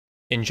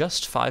In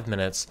just 5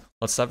 minutes,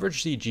 let's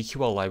leverage the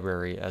GQL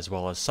library as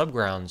well as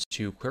Subgrounds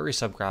to query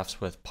subgraphs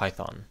with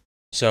Python.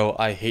 So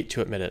I hate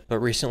to admit it, but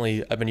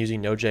recently I've been using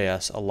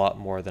Node.js a lot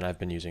more than I've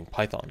been using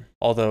Python.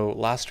 Although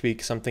last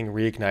week something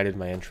reignited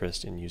my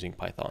interest in using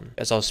Python.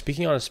 As I was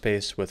speaking on a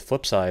space with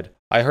Flipside,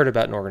 I heard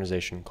about an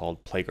organization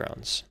called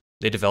Playgrounds.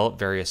 They develop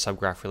various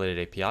subgraph-related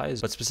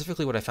APIs, but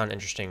specifically what I found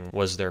interesting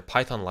was their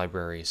Python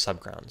library,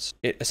 Subgrounds.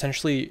 It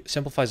essentially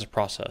simplifies the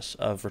process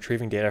of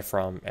retrieving data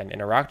from and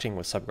interacting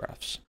with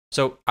subgraphs.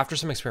 So after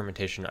some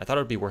experimentation, I thought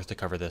it would be worth to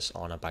cover this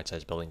on a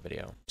bite-sized building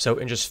video. So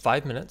in just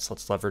 5 minutes,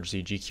 let's leverage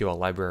the GQL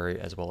library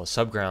as well as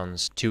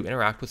Subgrounds to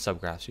interact with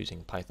subgraphs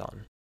using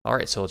Python.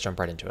 Alright, so let's jump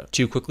right into it.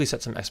 To quickly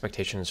set some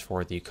expectations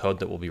for the code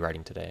that we'll be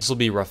writing today. This will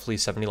be roughly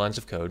 70 lines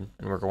of code,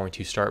 and we're going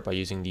to start by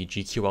using the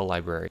GQL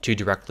library to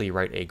directly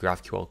write a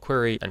GraphQL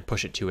query and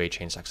push it to a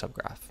chain stack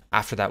subgraph.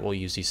 After that, we'll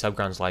use the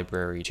Subgrounds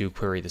library to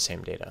query the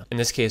same data. In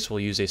this case, we'll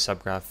use a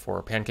subgraph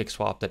for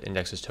PancakeSwap that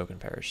indexes token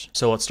pairs.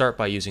 So let's start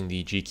by using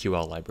the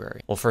GQL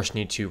library. We'll first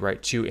need to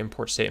write 2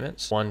 import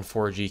statements, one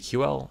for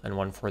GQL and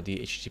one for the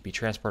HTTP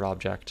transport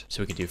object.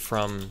 So we could do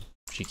from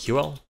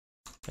GQL,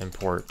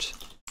 import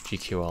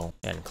GQL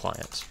and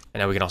client. And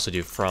now we can also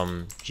do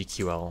from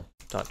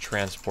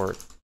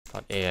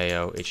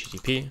GQL.transport.aio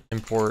HTTP,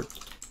 import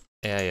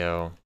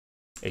AIO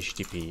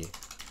HTTP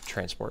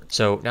transport.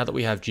 So now that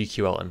we have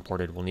GQL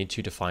imported, we'll need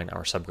to define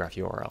our subgraph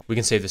URL. We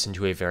can save this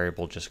into a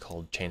variable just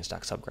called chain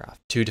stack subgraph.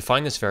 To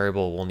define this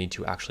variable, we'll need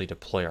to actually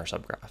deploy our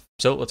subgraph.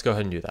 So let's go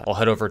ahead and do that. I'll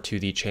head over to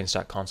the chain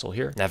stack console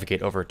here,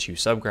 navigate over to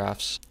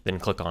subgraphs, then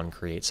click on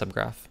create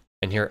subgraph.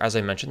 And here, as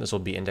I mentioned, this will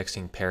be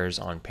indexing pairs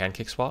on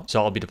PancakeSwap.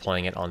 So I'll be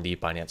deploying it on the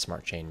Binance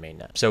Smart Chain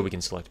mainnet. So we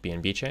can select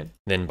BNB chain,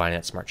 then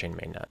Binance Smart Chain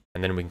mainnet,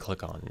 and then we can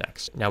click on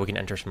next. Now we can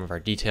enter some of our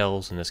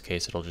details. In this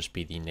case, it'll just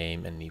be the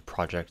name and the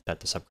project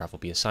that the subgraph will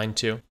be assigned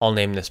to. I'll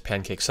name this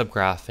Pancake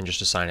subgraph and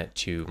just assign it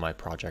to my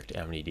project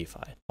Amity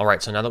DeFi. All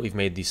right, so now that we've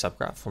made the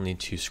subgraph, we'll need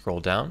to scroll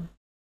down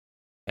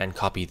and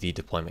copy the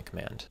deployment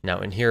command. Now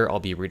in here,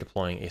 I'll be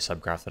redeploying a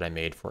subgraph that I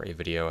made for a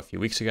video a few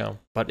weeks ago.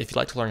 But if you'd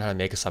like to learn how to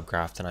make a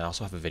subgraph, then I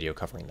also have a video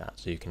covering that.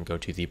 So you can go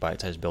to the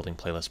Byte-Size BUIDLing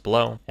playlist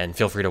below and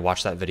feel free to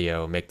watch that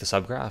video, make the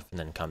subgraph, and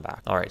then come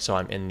back. All right, so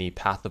I'm in the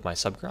path of my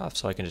subgraph,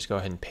 so I can just go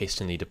ahead and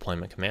paste in the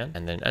deployment command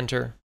and then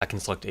enter. I can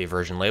select a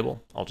version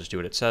label. I'll just do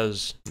what it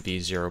says,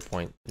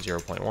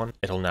 v0.0.1.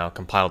 It'll now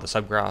compile the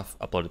subgraph,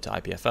 upload it to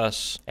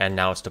IPFS, and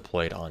now it's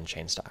deployed on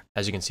Chainstack.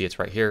 As you can see, it's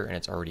right here and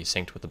it's already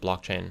synced with the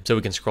blockchain. So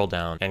we can scroll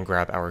down and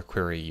grab our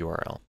query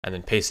URL and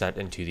then paste that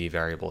into the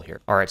variable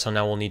here. All right, so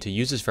now we'll need to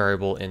use this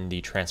variable in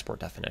the transport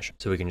definition.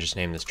 So we can just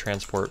name this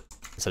transport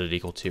and set it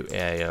equal to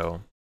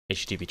AIO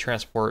HTTP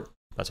transport.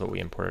 That's what we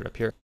imported up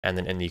here. And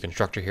then in the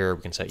constructor here,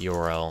 we can set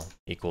URL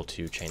equal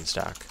to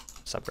chainstack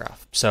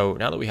subgraph. So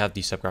now that we have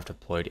the subgraph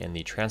deployed and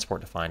the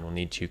transport defined, we'll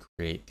need to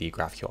create the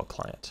GraphQL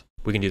client.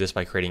 We can do this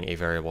by creating a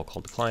variable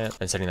called client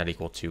and setting that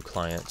equal to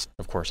client.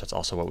 Of course, that's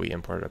also what we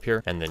imported up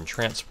here. And then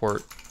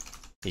transport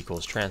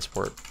equals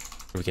transport.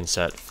 We can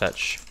set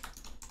fetch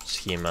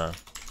schema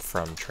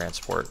from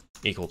transport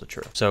equal to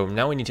true. So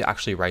now we need to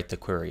actually write the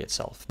query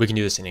itself. We can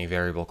do this in a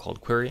variable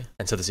called query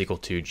and set this equal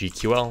to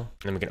GQL. And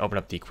then we can open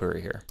up the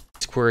query here.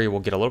 This query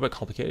will get a little bit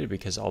complicated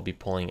because I'll be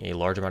pulling a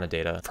large amount of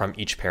data from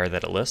each pair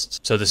that it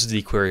lists. So this is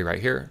the query right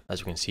here.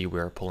 As you can see,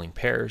 we are pulling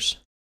pairs,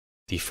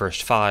 the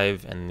first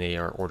 5, and they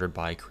are ordered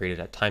by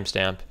created at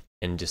timestamp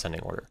in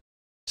descending order.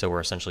 So we're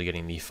essentially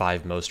getting the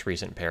 5 most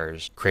recent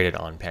pairs created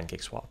on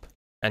PancakeSwap.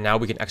 And now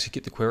we can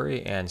execute the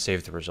query and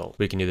save the result.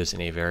 We can do this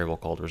in a variable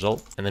called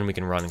result, and then we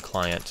can run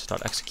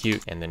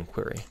client.execute and then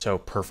query. So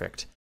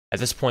perfect. At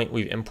this point,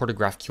 we've imported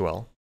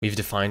GraphQL. We've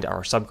defined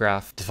our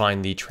subgraph,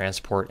 defined the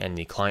transport and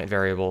the client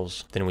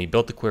variables. Then we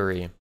built the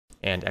query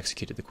and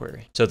executed the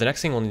query. So the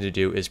next thing we'll need to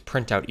do is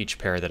print out each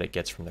pair that it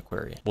gets from the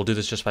query. We'll do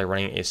this just by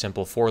running a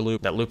simple for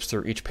loop that loops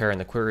through each pair in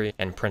the query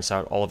and prints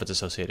out all of its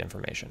associated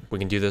information. We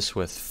can do this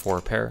with for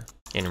pair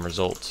in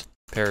result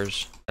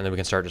pairs, and then we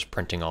can start just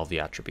printing all of the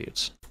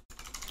attributes.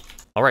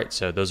 All right,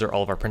 so those are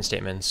all of our print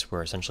statements.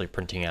 We're essentially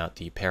printing out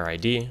the pair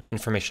ID,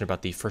 information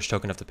about the first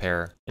token of the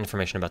pair,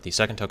 information about the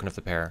second token of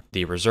the pair,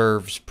 the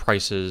reserves,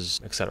 prices,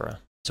 etc.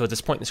 So at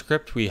this point in the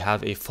script, we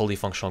have a fully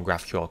functional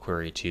GraphQL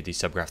query to the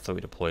subgraph that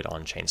we deployed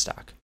on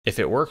Chainstack. If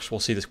it works,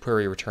 we'll see this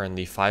query return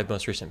the 5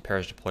 most recent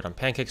pairs deployed on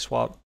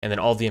PancakeSwap, and then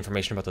all the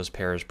information about those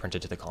pairs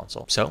printed to the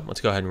console. So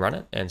let's go ahead and run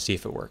it and see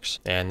if it works.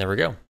 And there we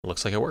go. It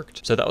looks like it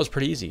worked. So that was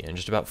pretty easy. In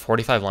just about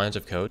 45 lines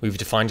of code, we've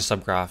defined a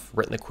subgraph,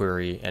 written the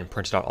query, and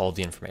printed out all of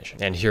the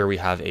information. And here we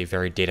have a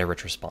very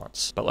data-rich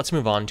response. But let's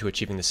move on to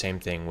achieving the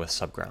same thing with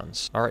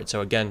Subgrounds. All right,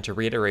 so again, to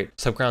reiterate,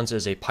 Subgrounds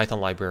is a Python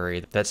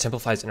library that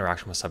simplifies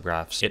interaction with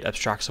subgraphs. It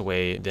abstracts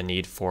away the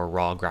need for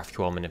raw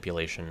GraphQL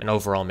manipulation, and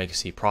overall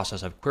makes the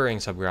process of querying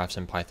subgraphs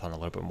in Python a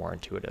little bit more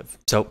intuitive.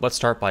 So let's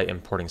start by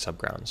importing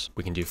Subgrounds.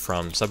 We can do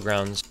from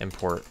Subgrounds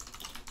import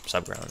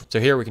subground. So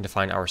here we can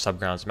define our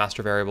subgrounds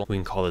master variable. We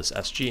can call this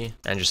SG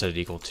and just set it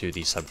equal to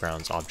the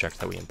subgrounds object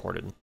that we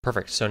imported.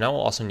 Perfect. So now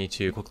we'll also need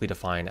to quickly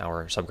define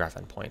our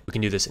subgraph endpoint. We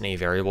can do this in a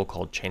variable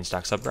called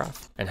chainstack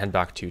subgraph and head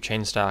back to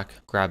chainstack,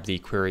 grab the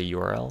query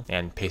URL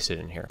and paste it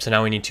in here. So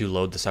now we need to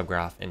load the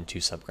subgraph into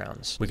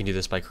subgrounds. We can do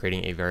this by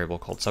creating a variable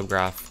called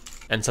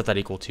subgraph and set that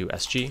equal to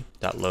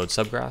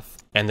sg.loadSubgraph.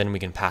 And then we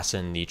can pass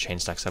in the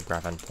chainstack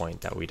subgraph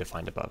endpoint that we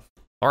defined above.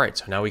 All right,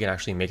 so now we can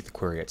actually make the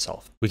query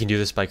itself. We can do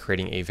this by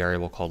creating a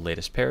variable called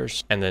latest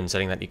pairs and then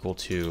setting that equal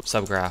to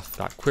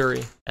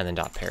subgraph.query and then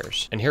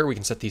 .pairs. And here we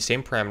can set the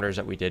same parameters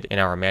that we did in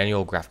our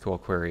manual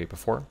GraphQL query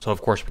before. So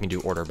of course we can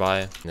do order by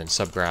and then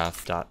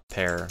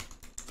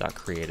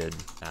subgraph.pair.created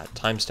at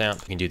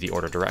timestamp. We can do the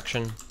order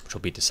direction, which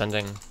will be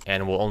descending,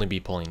 and we'll only be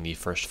pulling the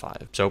first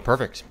 5. So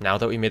perfect. Now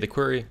that we made the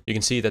query, you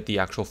can see that the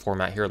actual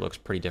format here looks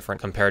pretty different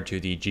compared to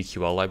the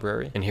GQL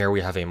library. And here we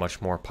have a much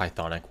more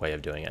Pythonic way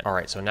of doing it. All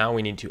right, so now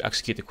we need to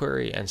execute the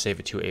query and save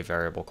it to a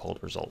variable called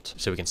result.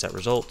 So we can set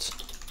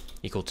result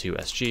equal to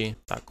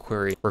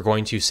sg.query. We're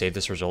going to save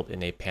this result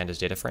in a pandas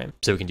data frame.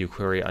 So we can do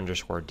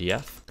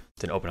query_df,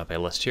 then open up a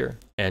list here.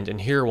 And in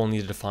here, we'll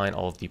need to define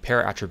all of the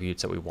pair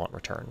attributes that we want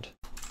returned.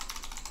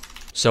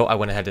 So I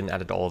went ahead and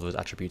added all of those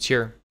attributes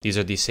here. These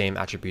are the same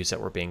attributes that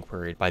were being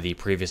queried by the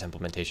previous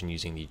implementation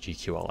using the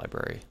GQL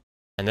library.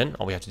 And then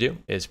all we have to do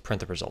is print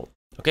the result.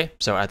 Okay,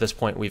 so at this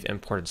point, we've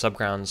imported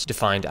subgrounds,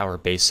 defined our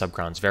base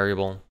subgrounds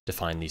variable,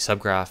 defined the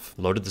subgraph,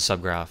 loaded the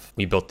subgraph,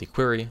 we built the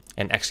query,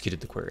 and executed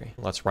the query.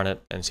 Let's run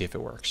it and see if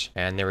it works.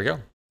 And there we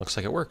go. Looks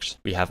like it works.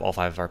 We have all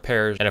 5 of our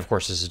pairs, and of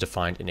course this is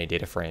defined in a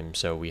data frame,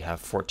 so we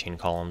have 14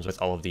 columns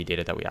with all of the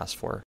data that we asked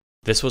for.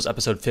 This was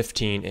episode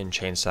 15 in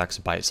Chainstack's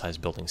Byte-Size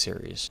BUIDLing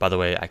series. By the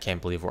way, I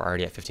can't believe we're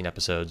already at 15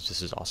 episodes.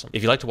 This is awesome.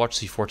 If you'd like to watch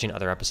the 14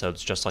 other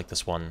episodes just like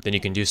this one, then you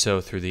can do so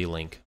through the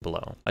link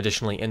below.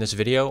 Additionally, in this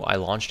video, I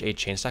launched a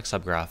Chainstack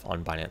subgraph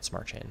on Binance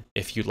Smart Chain.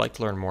 If you'd like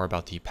to learn more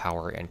about the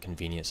power and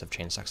convenience of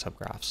Chainstack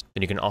subgraphs,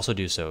 then you can also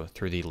do so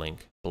through the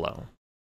link below.